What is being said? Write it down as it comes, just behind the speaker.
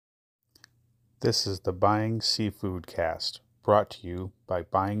This is the Buying Seafood Cast, brought to you by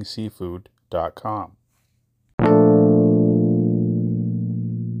buyingseafood.com.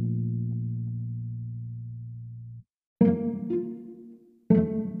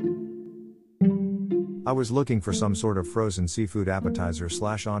 I was looking for some sort of frozen seafood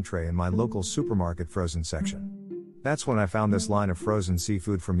appetizer/entree in my local supermarket frozen section. That's when I found this line of frozen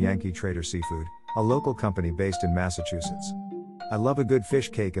seafood from Yankee Trader Seafood, a local company based in Massachusetts. I love a good fish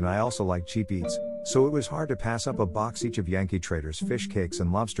cake and I also like cheap eats, so it was hard to pass up a box each of Yankee Trader's fish cakes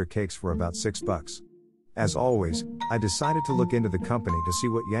and lobster cakes for about $6. As always, I decided to look into the company to see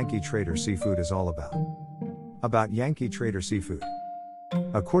what Yankee Trader Seafood is all about. About Yankee Trader Seafood.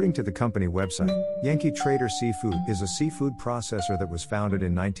 According to the company website, Yankee Trader Seafood is a seafood processor that was founded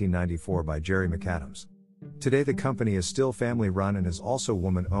in 1994 by Jerry McAdams. Today the company is still family-run and is also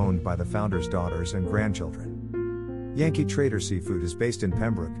woman-owned by the founder's daughters and grandchildren. Yankee Trader Seafood is based in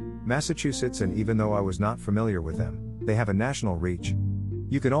Pembroke, Massachusetts, and even though I was not familiar with them, they have a national reach.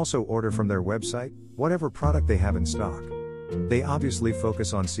 You can also order from their website, whatever product they have in stock. They obviously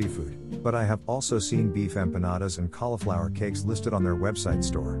focus on seafood, but I have also seen beef empanadas and cauliflower cakes listed on their website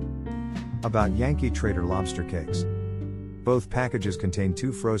store. About Yankee Trader lobster cakes. Both packages contain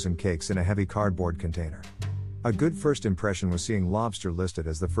 2 frozen cakes in a heavy cardboard container. A good first impression was seeing lobster listed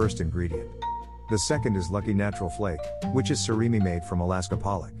as the first ingredient. The second is Lucky Natural Flake, which is surimi made from Alaska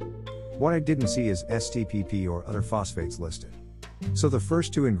pollock. What I didn't see is STPP or other phosphates listed. So the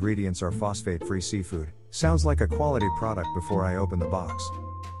first 2 ingredients are phosphate-free seafood. Sounds like a quality product before I open the box.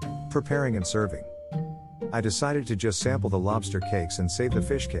 Preparing and serving. I decided to just sample the lobster cakes and save the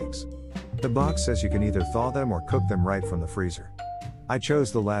fish cakes. The box says you can either thaw them or cook them right from the freezer. I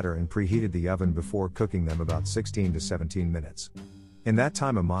chose the latter and preheated the oven before cooking them about 16 to 17 minutes. In that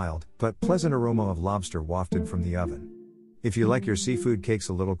time a mild, but pleasant aroma of lobster wafted from the oven. If you like your seafood cakes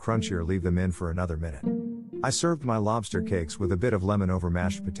a little crunchier, leave them in for another minute. I served my lobster cakes with a bit of lemon over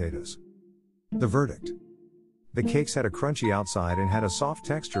mashed potatoes. The verdict. The cakes had a crunchy outside and had a soft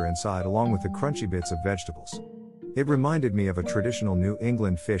texture inside along with the crunchy bits of vegetables. It reminded me of a traditional New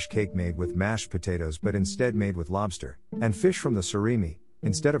England fish cake made with mashed potatoes but instead made with lobster, and fish from the surimi,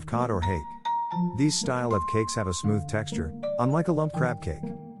 instead of cod or hake. These style of cakes have a smooth texture, unlike a lump crab cake.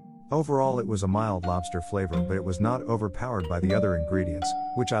 Overall it was a mild lobster flavor, but it was not overpowered by the other ingredients,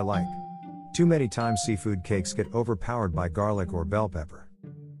 which I like. Too many times seafood cakes get overpowered by garlic or bell pepper.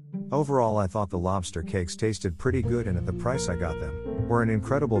 Overall I thought the lobster cakes tasted pretty good, and at the price I got them, were an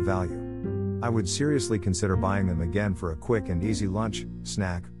incredible value. I would seriously consider buying them again for a quick and easy lunch,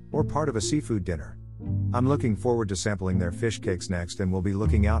 snack, or part of a seafood dinner. I'm looking forward to sampling their fish cakes next and will be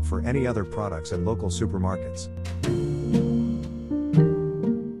looking out for any other products at local supermarkets.